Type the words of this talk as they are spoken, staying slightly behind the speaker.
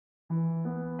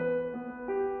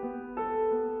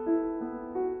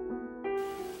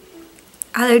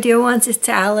Hello, dear ones, it's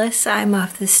Alice. I'm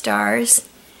of the stars.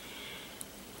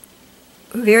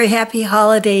 Very happy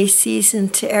holiday season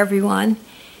to everyone.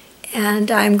 And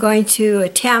I'm going to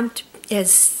attempt,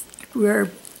 as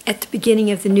we're at the beginning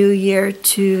of the new year,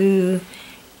 to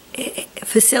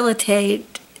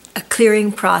facilitate a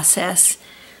clearing process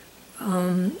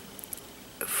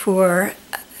for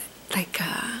like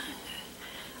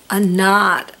a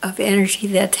knot of energy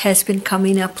that has been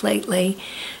coming up lately.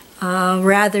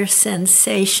 Rather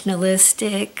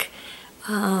sensationalistic,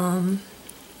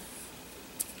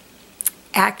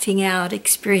 acting out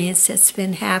experience that's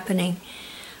been happening.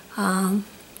 There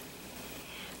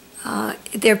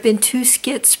have been 2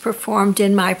 skits performed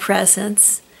in my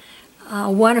presence.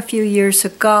 One a few years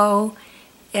ago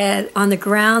on the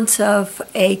grounds of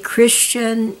a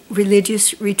Christian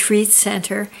religious retreat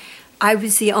center. I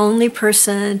was the only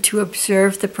person to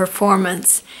observe the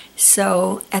performance.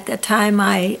 So at the time,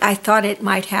 I thought it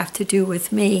might have to do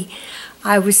with me.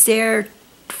 I was there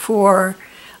for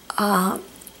a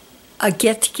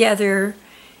get-together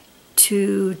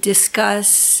to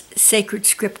discuss sacred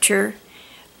scripture.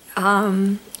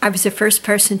 I was the first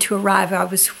person to arrive.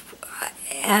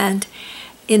 And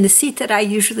in the seat that I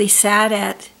usually sat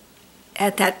at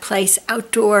that place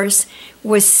outdoors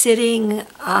was sitting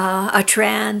a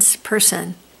trans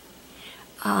person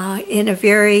in a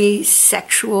very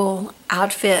sexual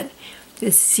outfit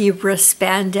with zebra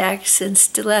spandex and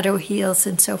stiletto heels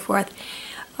and so forth.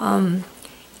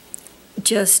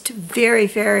 Just very,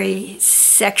 very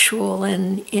sexual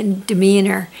in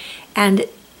demeanor. And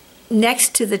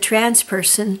next to the trans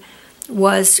person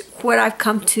was what I've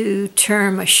come to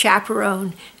term a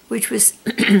chaperone, which was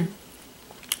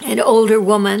an older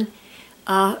woman,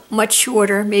 much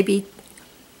shorter, maybe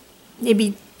 1.5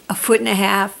 feet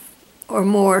or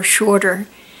more shorter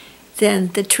than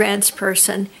the trans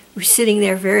person, who's sitting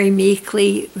there very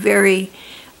meekly, very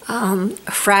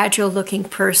fragile-looking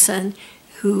person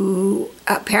who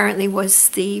apparently was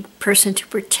the person to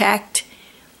protect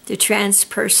the trans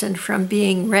person from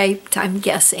being raped, I'm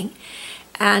guessing.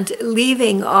 And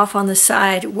leaving off on the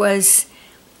side was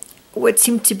what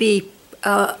seemed to be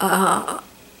a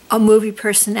movie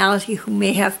personality who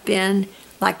may have been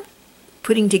like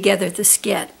putting together the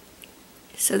skit.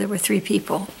 So there were 3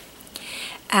 people.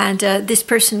 And this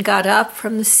person got up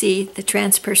from the seat, the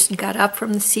trans person got up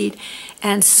from the seat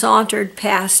and sauntered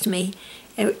past me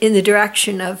in the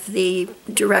direction of the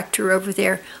director over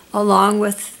there, along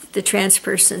with the trans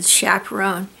person's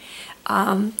chaperone.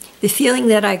 The feeling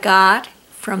that I got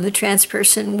from the trans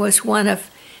person was one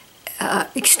of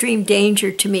extreme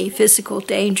danger to me, physical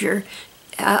danger,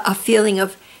 a feeling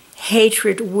of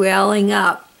hatred welling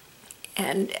up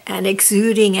and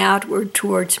exuding outward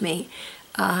towards me,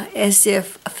 as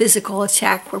if a physical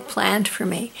attack were planned for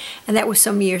me. And that was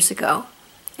some years ago.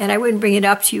 And I wouldn't bring it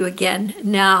up to you again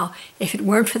now if it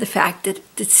weren't for the fact that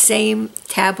the same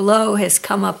tableau has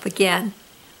come up again.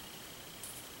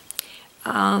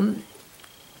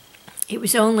 It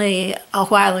was only a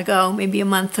while ago, maybe a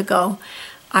month ago,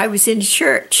 I was in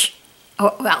church.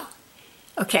 Oh, well,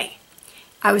 okay.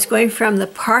 I was going from the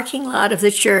parking lot of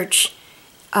the church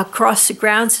across the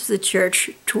grounds of the church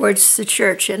towards the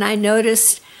church, and I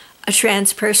noticed a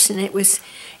trans person. It was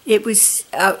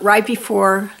right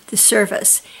before the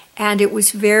service, and it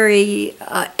was very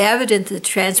evident that the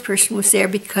trans person was there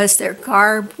because their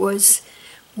garb was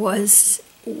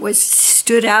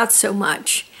stood out so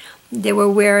much. They were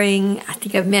wearing, I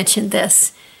think I've mentioned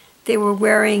this, they were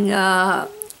wearing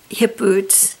hip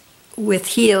boots with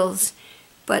heels,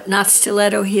 but not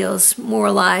stiletto heels,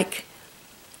 more like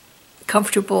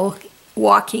comfortable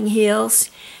walking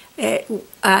heels. They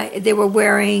were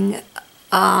wearing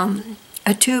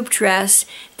a tube dress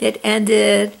that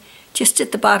ended just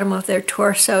at the bottom of their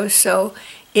torso, so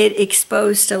it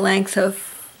exposed a length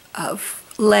of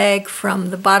leg from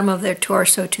the bottom of their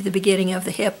torso to the beginning of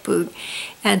the hip boot.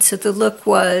 And so the look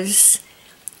was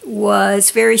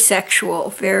very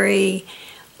sexual, very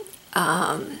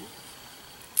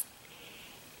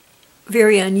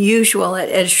very unusual. It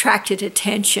attracted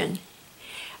attention.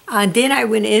 And then I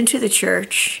went into the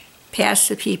church, past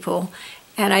the people,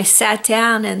 and I sat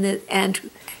down, and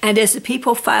as the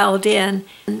people filed in,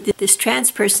 this trans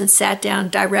person sat down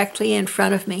directly in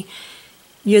front of me,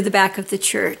 near the back of the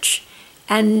church.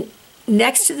 And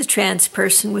next to the trans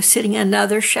person was sitting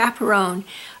another chaperone.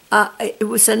 It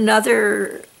was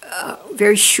another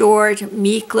very short,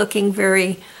 meek-looking,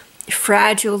 very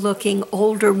fragile-looking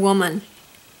older woman,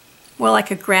 more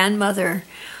like a grandmother,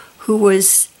 who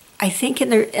was, I think, in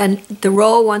the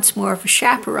role once more of a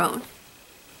chaperone.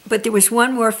 But there was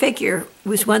one more figure. It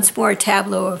was once more a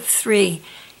tableau of 3.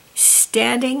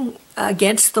 Standing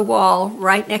against the wall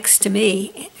right next to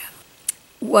me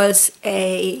was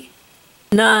a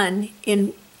nun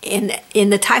in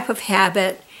the type of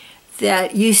habit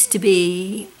that used to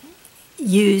be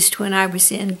used when I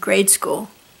was in grade school.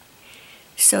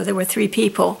 So there were three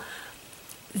people: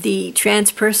 the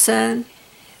trans person,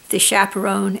 the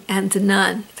chaperone, and the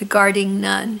nun, the guarding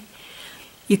nun.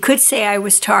 You could say I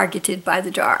was targeted by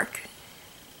the dark.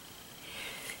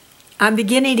 I'm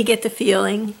beginning to get the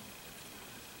feeling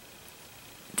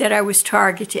that I was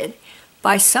targeted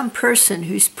by some person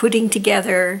who's putting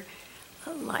together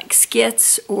like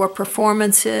skits or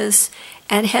performances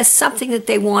and has something that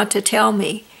they want to tell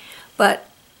me. But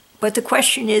the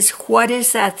question is, what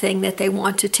is that thing that they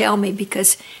want to tell me?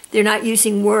 Because they're not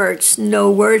using words.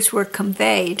 No words were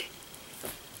conveyed.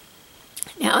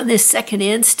 Now, in this second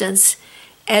instance,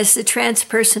 as the trans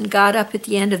person got up at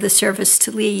the end of the service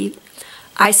to leave,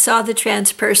 I saw the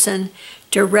trans person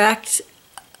direct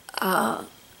a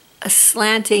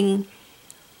slanting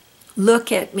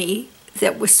look at me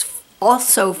that was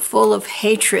also full of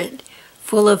hatred,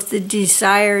 full of the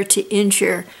desire to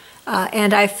injure,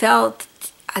 and I felt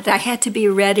that I had to be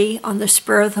ready on the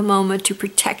spur of the moment to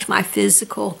protect my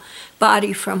physical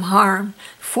body from harm.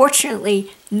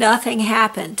 Fortunately, nothing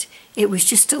happened. It was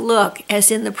just a look, as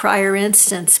in the prior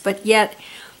instance, but yet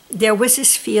there was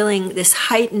this feeling, this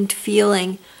heightened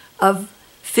feeling of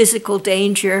physical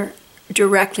danger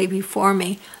directly before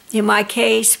me. In my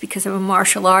case, because I'm a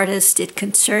martial artist, it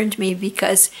concerned me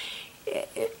because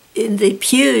in the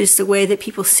pews, the way that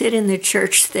people sit in the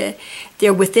church,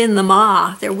 they're within the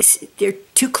ma. They're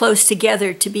too close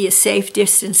together to be a safe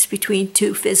distance between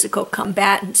two physical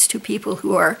combatants, two people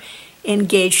who are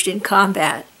engaged in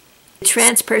combat. The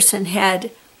trans person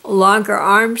had longer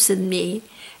arms than me,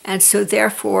 and so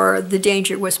therefore the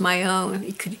danger was my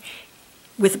own.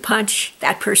 With a punch,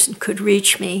 that person could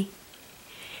reach me,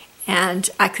 and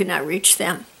I could not reach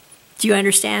them. Do you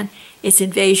understand? It's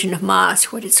invasion of ma is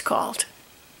what it's called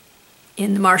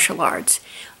in the martial arts.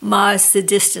 Ma is the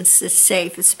distance that's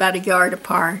safe. It's about a yard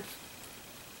apart.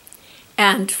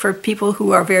 And for people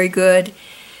who are very good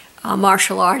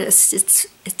martial artists,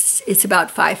 it's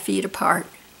about 5 feet apart.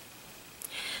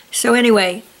 So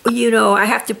anyway, you know, I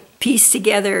have to piece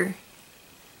together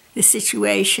the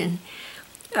situation.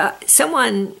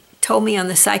 Someone told me on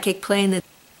the psychic plane that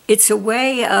it's a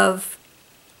way of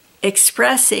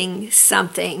expressing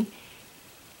something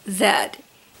that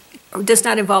does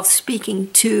not involve speaking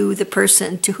to the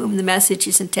person to whom the message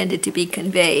is intended to be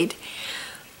conveyed.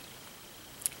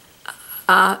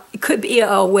 It could be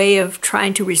a way of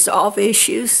trying to resolve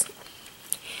issues.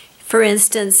 For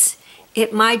instance,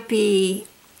 it might be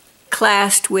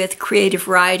classed with creative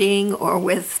writing or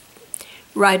with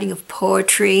writing of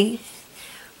poetry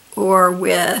or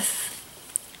with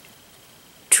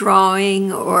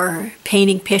drawing or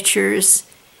painting pictures,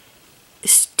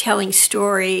 telling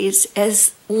stories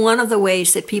as one of the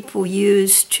ways that people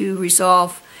use to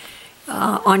resolve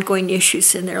ongoing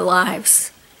issues in their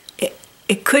lives.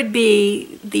 It could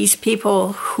be these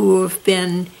people who have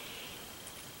been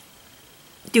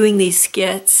doing these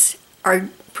skits are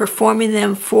performing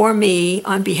them for me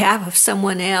on behalf of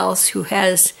someone else who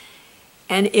has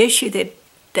an issue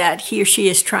that he or she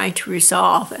is trying to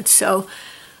resolve. And so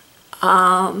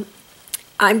I'm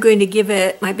going to give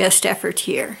it my best effort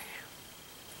here.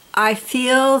 I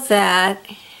feel that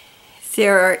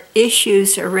there are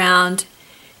issues around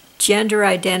gender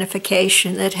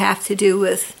identification that have to do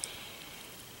with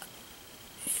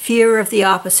fear of the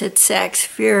opposite sex,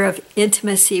 fear of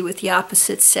intimacy with the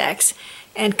opposite sex,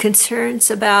 and concerns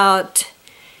about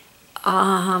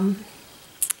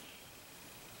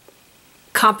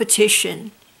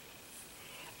competition,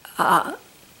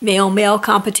 male-male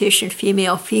competition,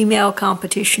 female-female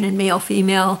competition, and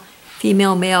male-female,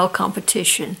 female-male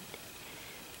competition.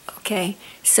 Okay,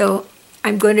 so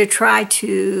I'm going to try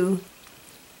to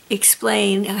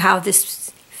explain how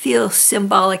this feels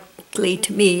symbolically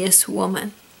to me as a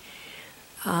woman.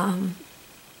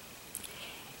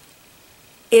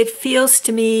 It feels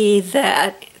to me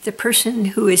that the person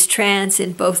who is trans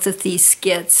in both of these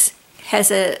skits has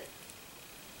a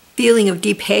feeling of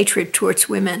deep hatred towards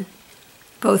women,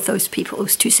 both those people,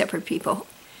 those two separate people.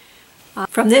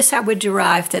 From this, I would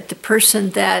derive that the person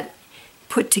that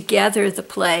put together the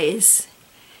plays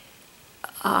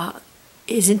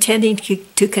is intending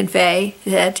to convey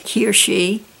that he or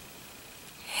she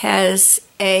has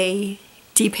a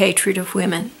deep hatred of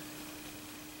women.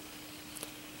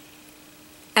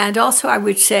 And also I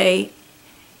would say,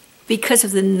 because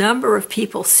of the number of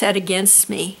people set against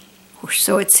me, or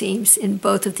so it seems in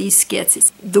both of these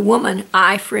skits, the woman,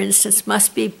 I, for instance,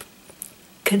 must be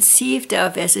conceived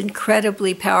of as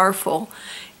incredibly powerful,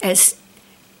 as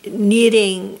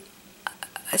needing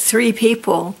 3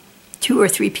 people, 2 or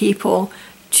 3 people,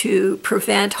 to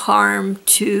prevent harm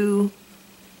to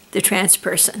the trans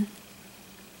person.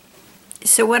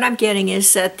 So what I'm getting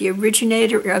is that the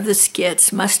originator of the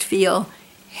skits must feel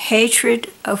hatred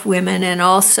of women and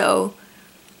also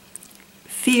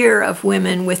fear of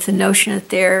women, with the notion that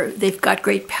they've got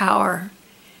great power,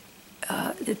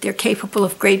 that they're capable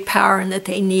of great power, and that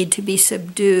they need to be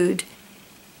subdued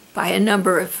by a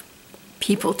number of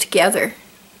people together.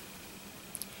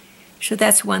 So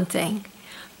that's one thing.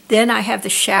 Then I have the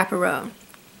chaperone.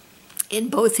 In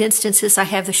both instances, I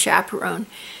have the chaperone.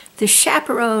 The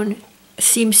chaperone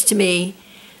seems to me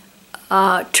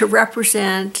to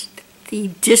represent the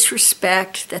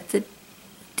disrespect that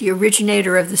the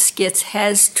originator of the skits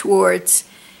has towards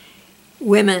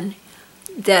women,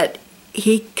 that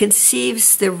he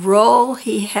conceives the role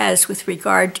he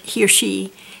or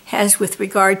she has with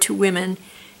regard to women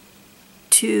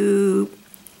to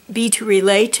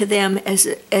relate to them as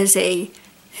a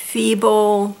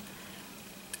feeble,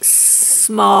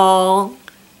 small,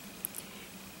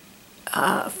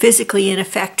 physically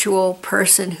ineffectual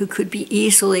person who could be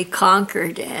easily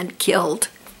conquered and killed.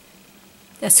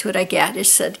 That's what I get,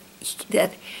 is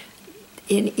that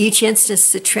in each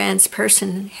instance the trans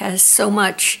person has so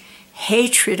much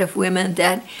hatred of women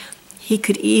that he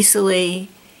could easily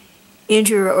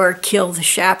injure or kill the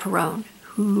chaperone,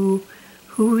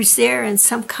 who's there in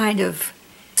some kind of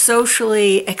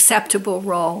socially acceptable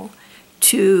role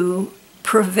to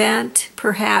prevent,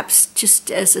 perhaps just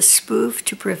as a spoof,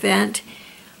 to prevent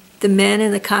the men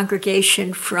in the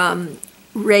congregation from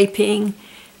raping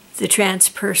the trans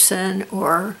person,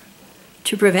 or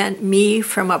to prevent me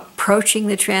from approaching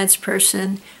the trans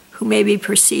person who may be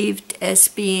perceived as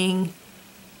being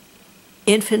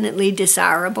infinitely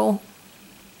desirable.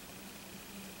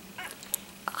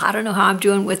 I don't know how I'm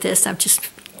doing with this. I'm just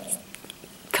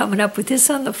coming up with this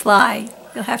on the fly.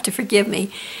 You'll have to forgive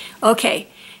me. Okay,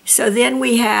 so then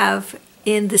we have,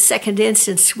 in the second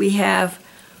instance, we have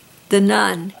the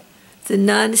nun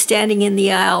standing in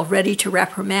the aisle ready to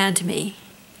reprimand me.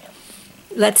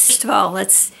 First of all,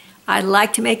 I'd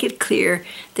like to make it clear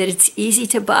that it's easy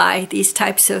to buy these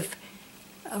types of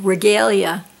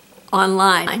regalia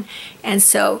online. And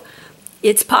so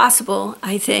it's possible,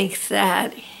 I think,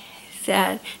 that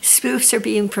spoofs are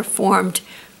being performed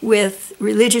with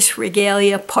religious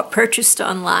regalia purchased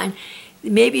online,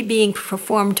 maybe being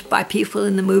performed by people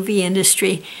in the movie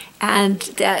industry, and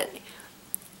that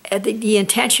the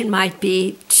intention might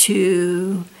be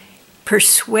to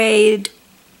persuade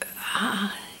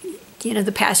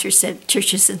the pastors, said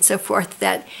churches and so forth,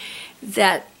 that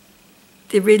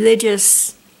the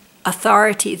religious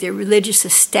authority, the religious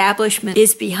establishment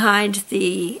is behind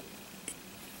the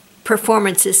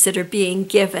performances that are being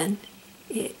given.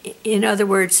 In other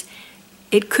words,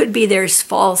 it could be there's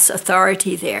false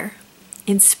authority there,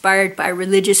 inspired by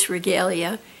religious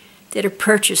regalia that are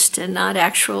purchased and not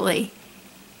actually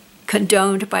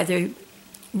condoned by the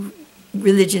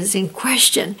religions in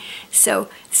question. So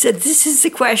this is the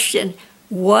question: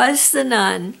 was the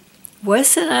nun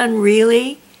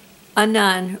really a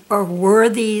nun, or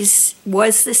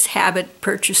was this habit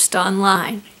purchased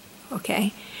online?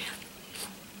 Okay.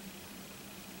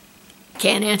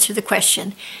 Can't answer the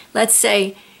question. Let's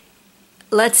say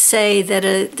that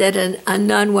a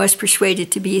nun was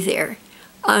persuaded to be there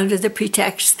under the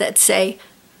pretext that, say,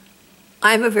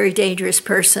 I'm a very dangerous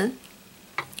person,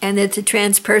 and that the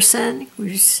trans person,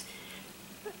 who's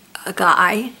a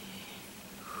guy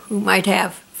who might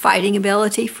have fighting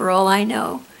ability for all I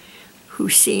know, who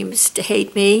seems to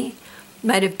hate me,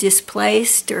 might have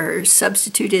displaced or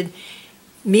substituted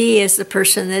me as the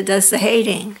person that does the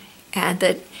hating, and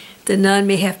that the nun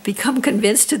may have become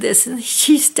convinced of this, and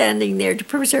she's standing there to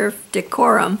preserve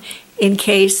decorum in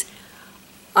case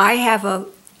I have a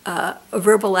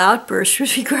verbal outburst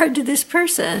with regard to this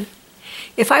person.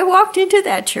 If I walked into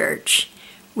that church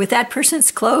with that person's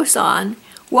clothes on,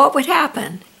 what would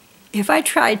happen? If I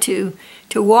tried to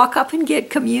walk up and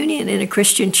get communion in a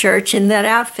Christian church in that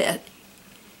outfit?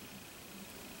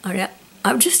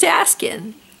 I'm just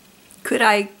asking, could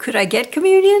I get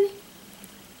communion?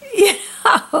 You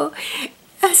know,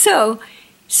 so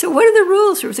what are the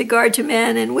rules with regard to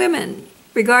men and women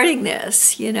regarding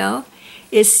this? You know,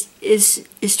 is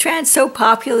trans so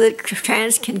popular that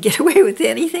trans can get away with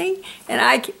anything, and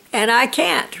I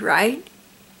can't, right?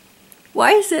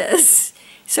 Why is this?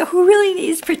 So who really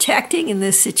needs protecting in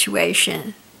this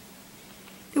situation?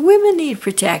 The women need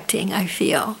protecting, I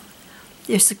feel.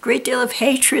 There's a great deal of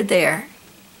hatred there.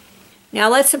 Now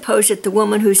let's suppose that the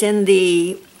woman who's in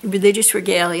the religious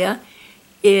regalia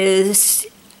is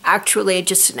actually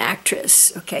just an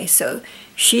actress. Okay, so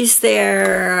she's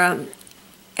there,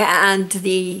 and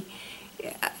the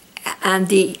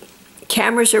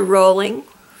cameras are rolling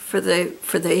for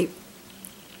the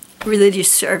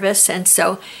religious service, and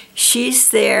so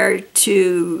she's there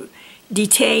to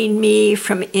detain me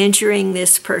from injuring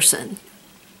this person.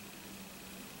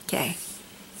 Okay.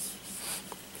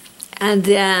 And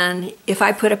then if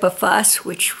I put up a fuss,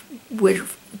 which would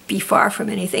be far from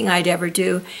anything I'd ever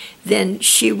do, then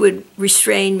she would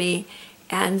restrain me,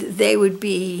 and they would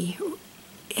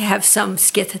have some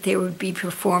skit that they would be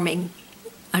performing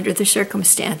under the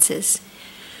circumstances.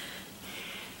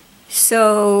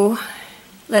 So,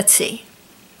 let's see.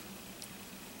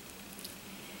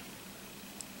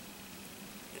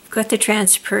 We've got the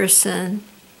trans person,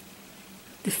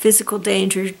 the physical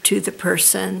danger to the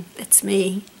person, that's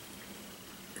me,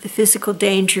 the physical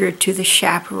danger to the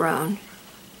chaperone.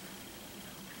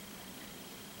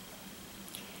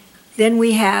 Then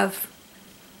we have,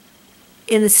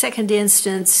 in the second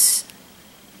instance,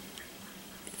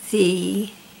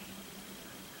 the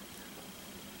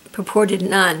purported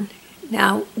nun.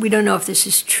 Now, we don't know if this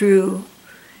is true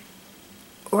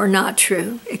or not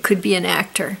true. It could be an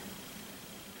actor.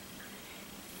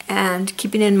 And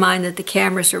keeping in mind that the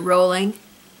cameras are rolling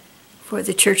for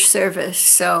the church service,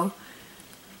 so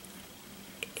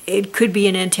it could be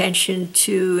an intention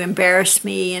to embarrass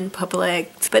me in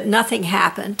public, but nothing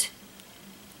happened.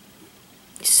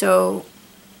 So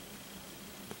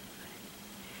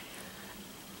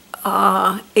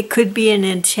it could be an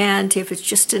intent, if it's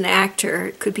just an actor,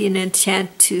 it could be an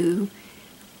intent to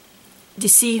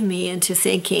deceive me into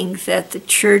thinking that the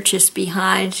church is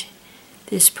behind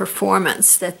this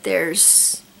performance, that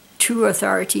there's true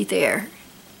authority there.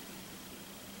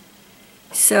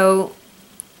 So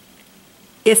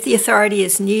if the authority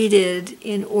is needed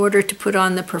in order to put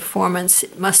on the performance,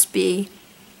 it must be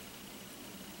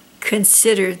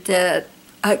considered that,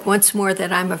 once more,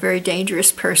 that I'm a very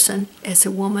dangerous person as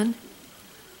a woman.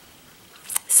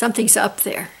 Something's up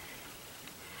there.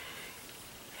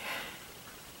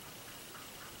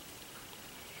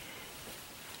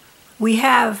 We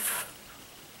have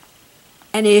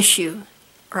an issue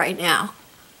right now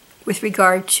with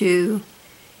regard to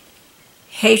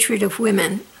hatred of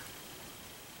women.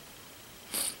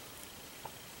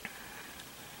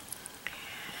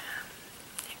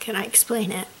 Can I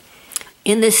explain it?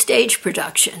 In this stage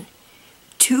production,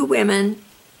 2 women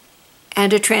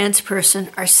and a trans person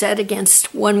are set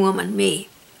against one woman, me.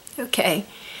 Okay?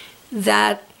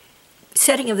 That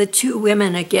setting of the 2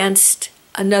 women against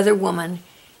another woman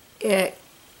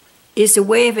is a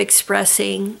way of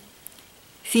expressing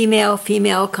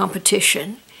female-female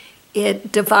competition.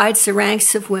 It divides the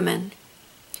ranks of women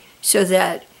so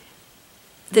that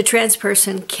the trans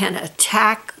person can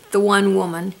attack the one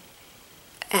woman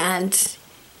and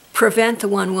prevent the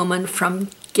one woman from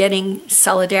getting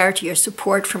solidarity or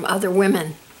support from other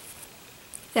women.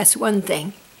 That's one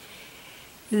thing.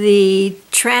 The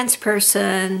trans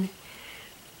person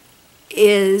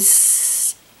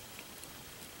is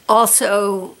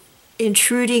also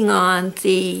intruding on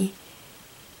the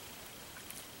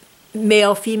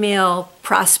male-female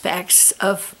prospects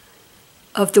of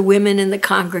the women in the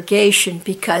congregation,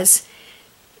 because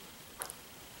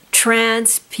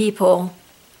trans people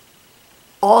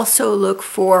also look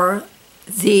for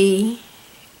the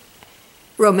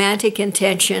romantic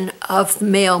intention of the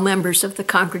male members of the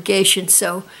congregation.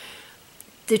 So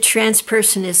the trans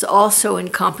person is also in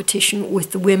competition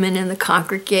with the women in the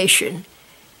congregation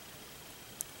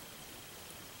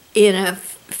in a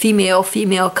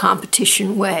female-female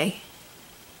competition way.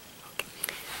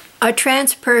 A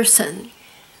trans person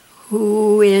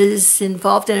who is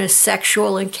involved in a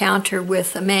sexual encounter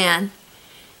with a man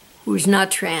who's not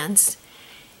trans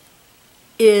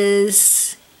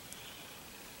is,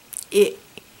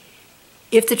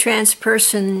 if the trans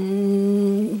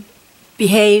person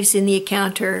behaves in the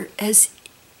encounter as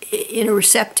in a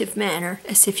receptive manner,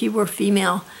 as if he were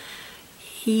female,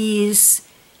 he's,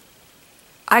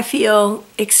 I feel,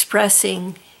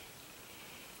 expressing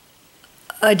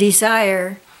a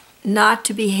desire not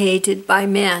to be hated by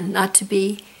men, not to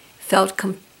be felt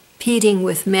competing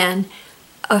with men,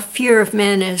 a fear of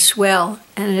men as well,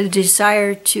 and a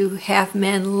desire to have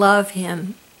men love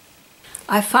him.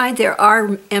 I find there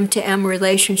are M-to-M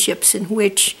relationships in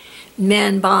which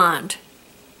men bond.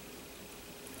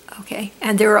 Okay,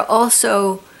 and there are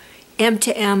also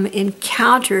M-to-M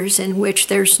encounters in which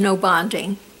there's no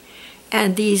bonding.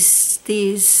 And these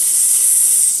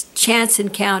chance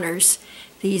encounters,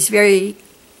 these very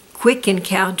quick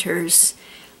encounters,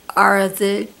 are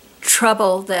the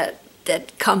trouble that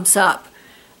that comes up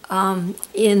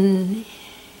in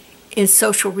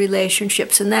social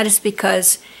relationships, and that is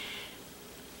because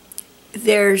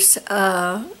there's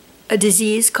a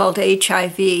disease called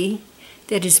HIV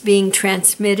that is being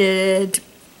transmitted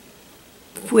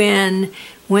when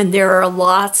there are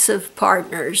lots of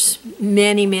partners,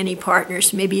 many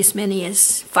partners, maybe as many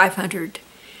as 500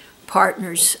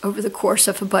 partners over the course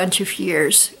of a bunch of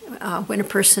years. When a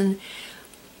person,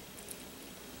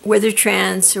 whether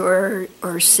trans or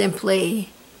simply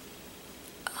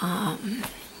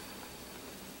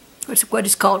what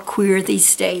is called queer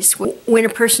these days, when a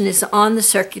person is on the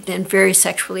circuit and very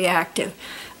sexually active.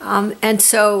 And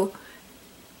so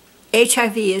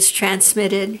HIV is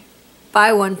transmitted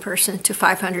by one person to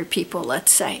 500 people,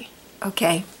 let's say,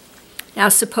 okay? Now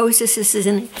suppose this is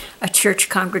in a church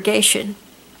congregation.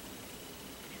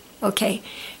 Okay,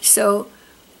 so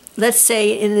let's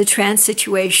say in the trans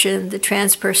situation, the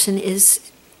trans person is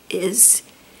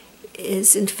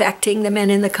infecting the men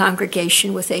in the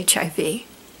congregation with HIV.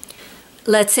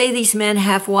 Let's say these men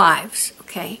have wives,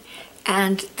 okay,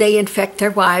 and they infect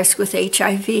their wives with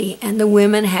HIV, and the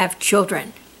women have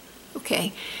children,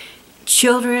 okay.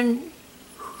 Children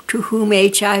to whom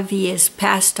HIV is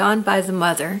passed on by the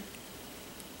mother,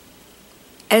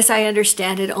 as I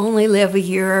understand it, only live a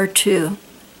year or two.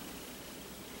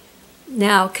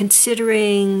 Now,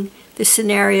 considering the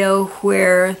scenario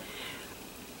where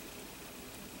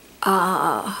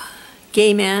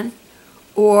gay men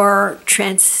or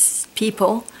trans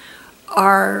people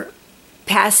are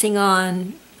passing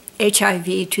on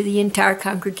HIV to the entire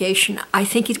congregation, I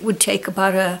think it would take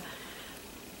about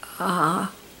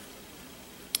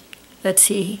let's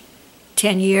see,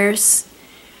 10 years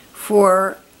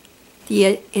for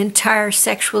the entire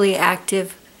sexually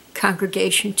active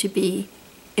congregation to be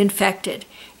infected.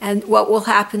 And what will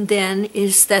happen then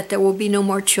is that there will be no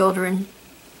more children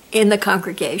in the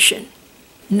congregation,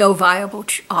 no viable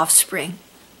offspring.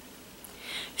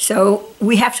 So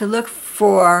we have to look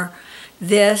for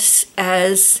this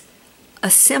as a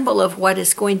symbol of what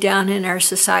is going down in our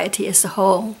society as a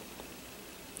whole.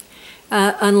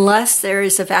 Unless there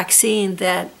is a vaccine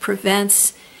that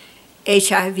prevents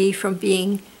HIV from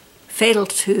being fatal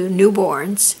to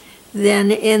newborns, then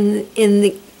in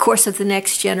the course of the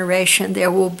next generation,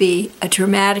 there will be a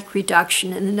dramatic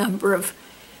reduction in the number of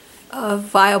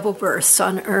viable births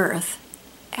on Earth,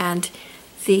 and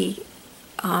the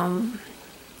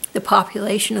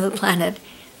population of the planet,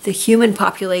 the human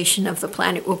population of the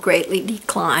planet, will greatly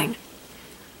decline.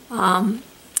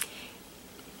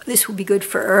 This will be good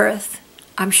for Earth.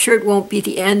 I'm sure it won't be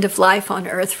the end of life on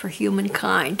Earth for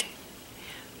humankind,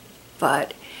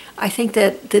 but I think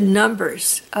that the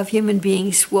numbers of human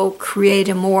beings will create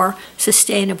a more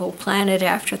sustainable planet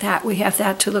after that. We have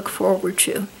that to look forward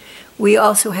to. We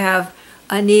also have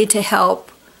a need to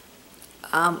help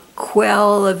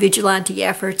quell the vigilante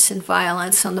efforts and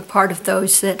violence on the part of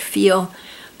those that feel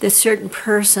that certain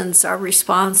persons are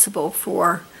responsible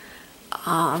for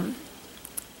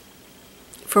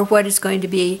what is going to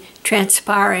be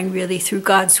transpiring really through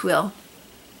God's will.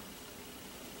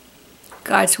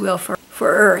 God's will for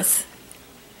Earth,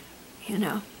 you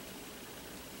know.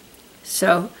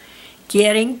 So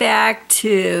getting back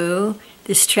to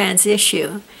this trans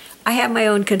issue, I have my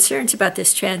own concerns about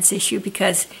this trans issue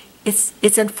because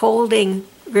it's unfolding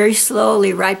very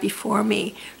slowly right before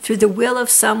me through the will of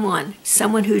someone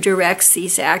who directs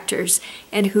these actors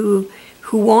and who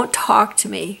won't talk to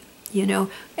me, you know,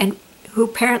 and who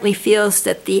apparently feels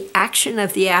that the action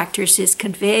of the actors is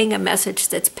conveying a message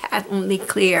that's patently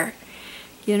clear.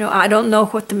 You know, I don't know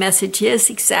what the message is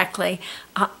exactly.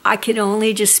 I can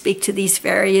only just speak to these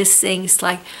various things,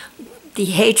 like the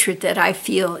hatred that I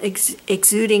feel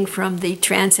exuding from the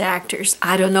trans actors.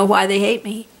 I don't know why they hate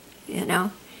me, you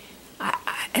know.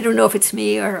 I don't know if it's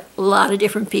me or a lot of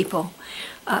different people.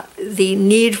 The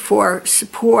need for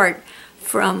support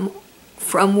from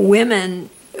women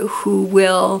who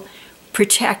will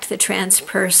protect the trans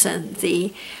person,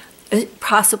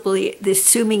 possibly the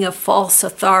assuming of false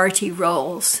authority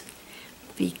roles,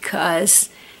 because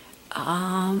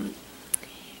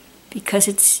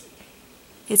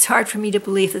it's hard for me to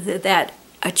believe that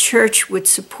a church would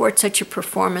support such a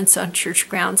performance on church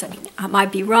grounds. I mean, I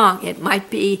might be wrong. It might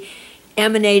be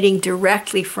emanating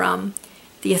directly from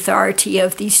the authority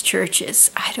of these churches.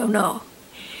 I don't know.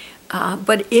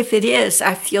 But if it is,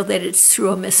 I feel that it's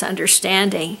through a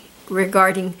misunderstanding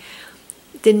regarding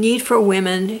the need for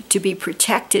women to be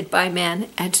protected by men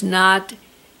and not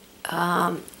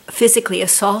physically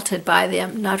assaulted by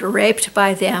them, not raped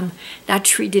by them, not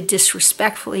treated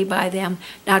disrespectfully by them,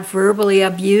 not verbally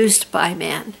abused by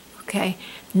men, okay?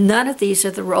 None of these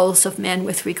are the roles of men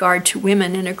with regard to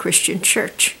women in a Christian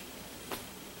church.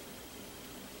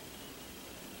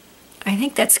 I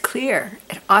think that's clear.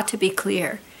 It ought to be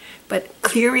clear. But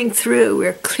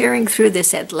we're clearing through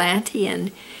this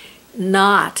Atlantean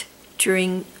knot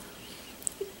during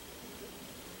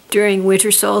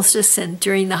winter solstice and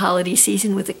during the holiday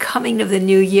season with the coming of the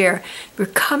new year. We're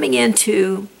coming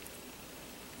into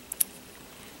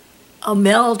a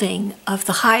melding of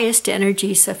the highest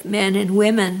energies of men and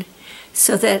women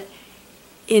so that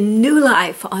in new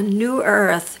life, on new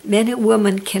earth, men and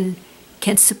women can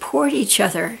support each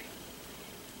other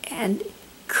and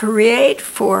create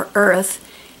for earth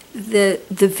the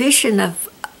vision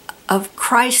of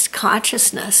Christ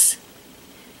consciousness.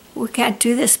 We can't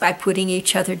do this by putting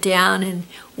each other down and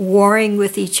warring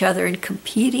with each other and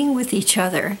competing with each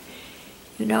other.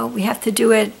 You know, we have to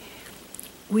do it.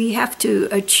 We have to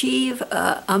achieve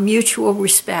a mutual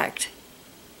respect.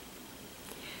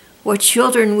 What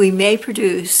children we may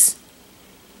produce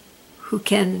who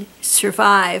can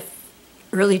survive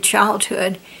early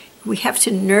childhood, we have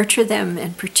to nurture them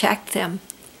and protect them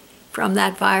from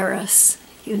that virus,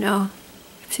 you know,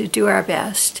 to do our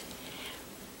best.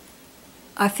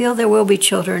 I feel there will be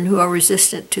children who are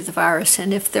resistant to the virus,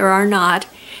 and if there are not,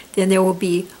 then there will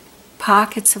be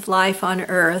pockets of life on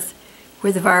Earth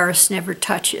where the virus never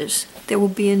touches. There will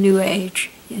be a new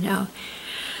age, you know.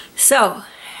 So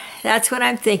that's what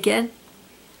I'm thinking.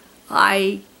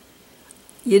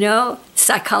 You know,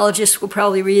 psychologists will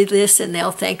probably read this and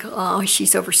they'll think, oh,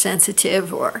 she's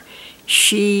oversensitive, or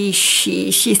she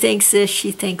thinks this,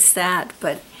 she thinks that.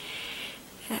 But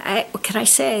what can I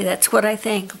say? That's what I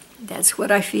think. That's what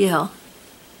I feel.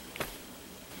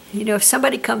 You know, if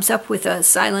somebody comes up with a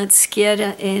silent skit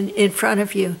in front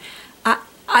of you,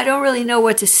 I don't really know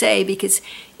what to say, because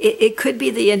it could be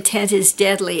the intent is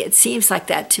deadly. It seems like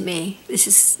that to me. This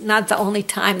is not the only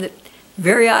time that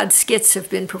very odd skits have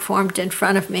been performed in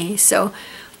front of me. So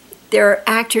there are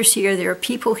actors here, there are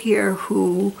people here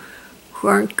who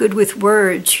aren't good with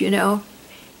words, you know.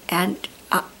 And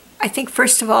I think,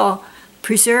 first of all,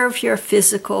 preserve your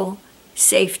physical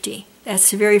safety.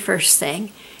 That's the very first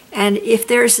thing. And if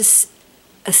there's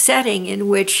a setting in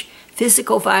which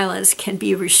physical violence can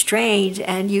be restrained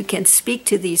and you can speak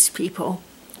to these people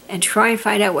and try and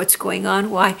find out what's going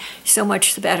on, why, so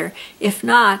much the better. If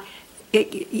not,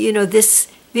 you know, this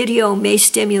video may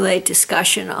stimulate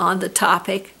discussion on the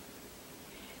topic,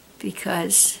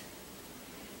 because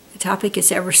the topic is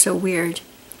ever so weird.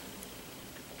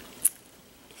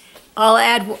 I'll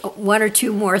add one or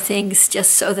two more things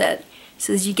just so that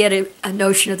you get a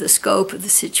notion of the scope of the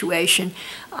situation.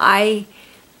 I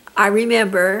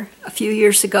remember a few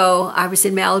years ago, I was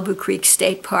in Malibu Creek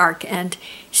State Park, and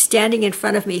standing in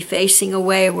front of me, facing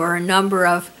away, were a number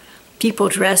of people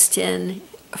dressed in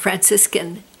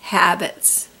Franciscan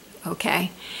habits,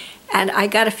 okay? And I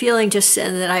got a feeling just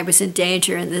then that I was in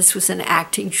danger, and this was an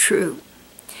acting troupe.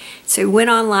 So I went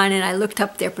online and I looked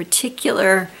up their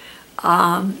particular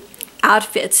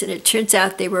outfits, and it turns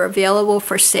out they were available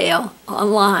for sale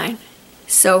online.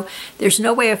 So there's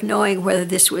no way of knowing whether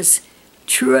this was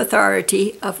true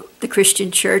authority of the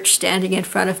Christian church standing in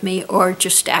front of me or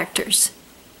just actors.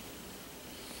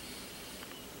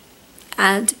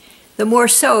 And the more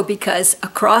so because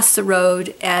across the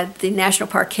road at the National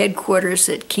Park headquarters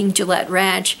at King Gillette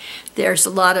Ranch, there's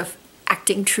a lot of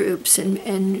acting troupes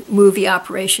and movie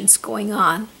operations going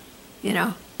on, you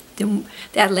know.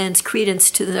 That lends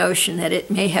credence to the notion that it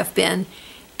may have been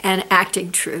an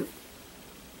acting troupe.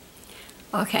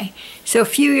 Okay, so a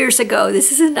few years ago,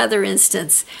 this is another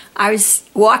instance. I was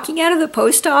walking out of the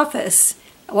post office,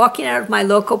 walking out of my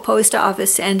local post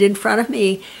office, and in front of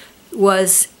me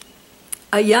was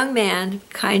a young man,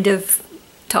 kind of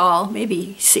tall,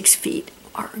 maybe 6 feet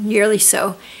or nearly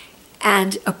so,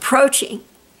 and approaching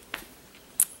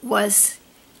was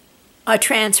a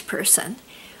trans person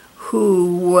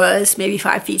who was maybe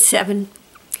 5'7"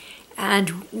 and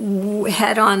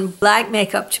had on black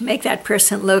makeup to make that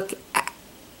person look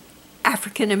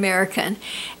African American,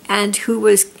 and who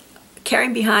was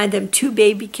carrying behind them 2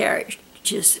 baby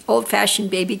carriages, old-fashioned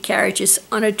baby carriages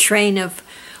on a train of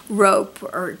rope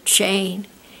or chain.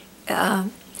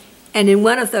 And in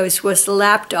one of those was the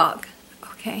lapdog,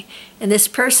 okay? And this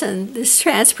person, this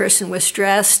trans person, was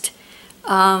dressed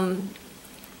in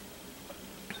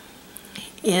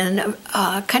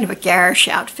kind of a garish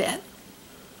outfit,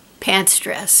 pants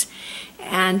dress,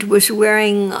 and was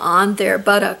wearing on their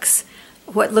buttocks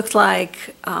what looked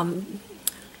like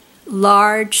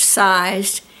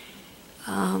large-sized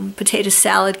potato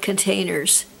salad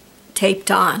containers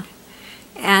taped on.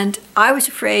 And I was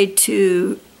afraid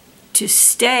to to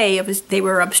stay. They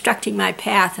were obstructing my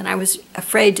path, and I was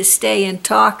afraid to stay and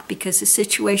talk because the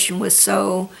situation was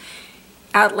so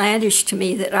outlandish to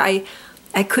me that I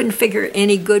couldn't figure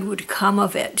any good would come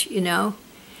of it, you know.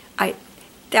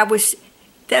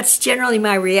 That's generally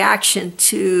my reaction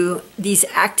to these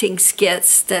acting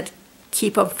skits that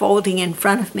keep unfolding in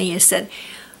front of me, is that,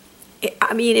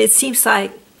 I mean, it seems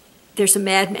like there's a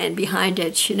madman behind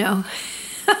it, you know.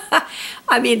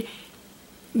 I mean,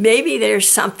 maybe there's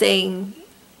something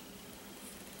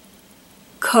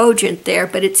cogent there,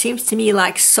 but it seems to me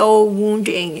like soul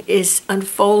wounding is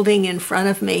unfolding in front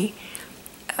of me,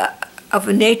 of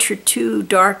a nature too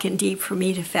dark and deep for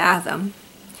me to fathom.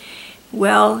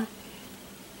 Well,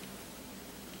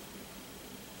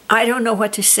 I don't know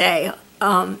what to say.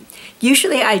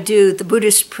 Usually I do the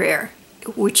Buddhist prayer,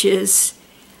 which is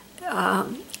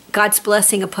God's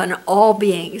blessing upon all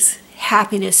beings,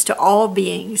 happiness to all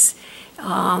beings.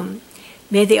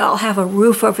 May they all have a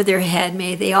roof over their head.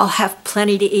 May they all have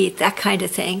plenty to eat, that kind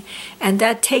of thing. And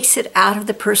that takes it out of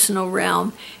the personal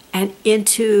realm and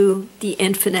into the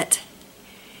infinite.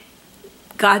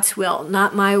 God's will,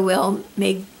 not my will.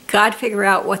 May God figure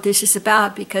out what this is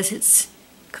about, because it's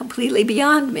completely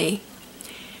beyond me.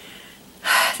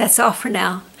 That's all for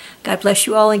now. God bless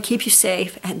you all and keep you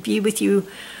safe and be with you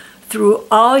through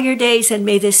all your days, and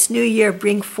may this new year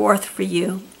bring forth for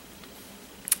you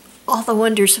all the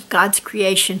wonders of God's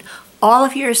creation, all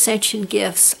of your ascension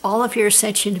gifts, all of your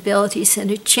ascension abilities, and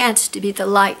a chance to be the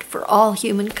light for all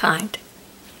humankind.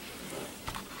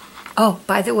 Oh,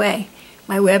 by the way,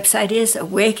 my website is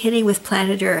Awakening with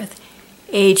Planet Earth,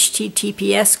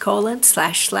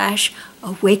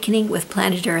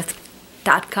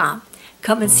 https://awakeningwithplanetearth.com.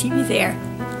 Come and see me there.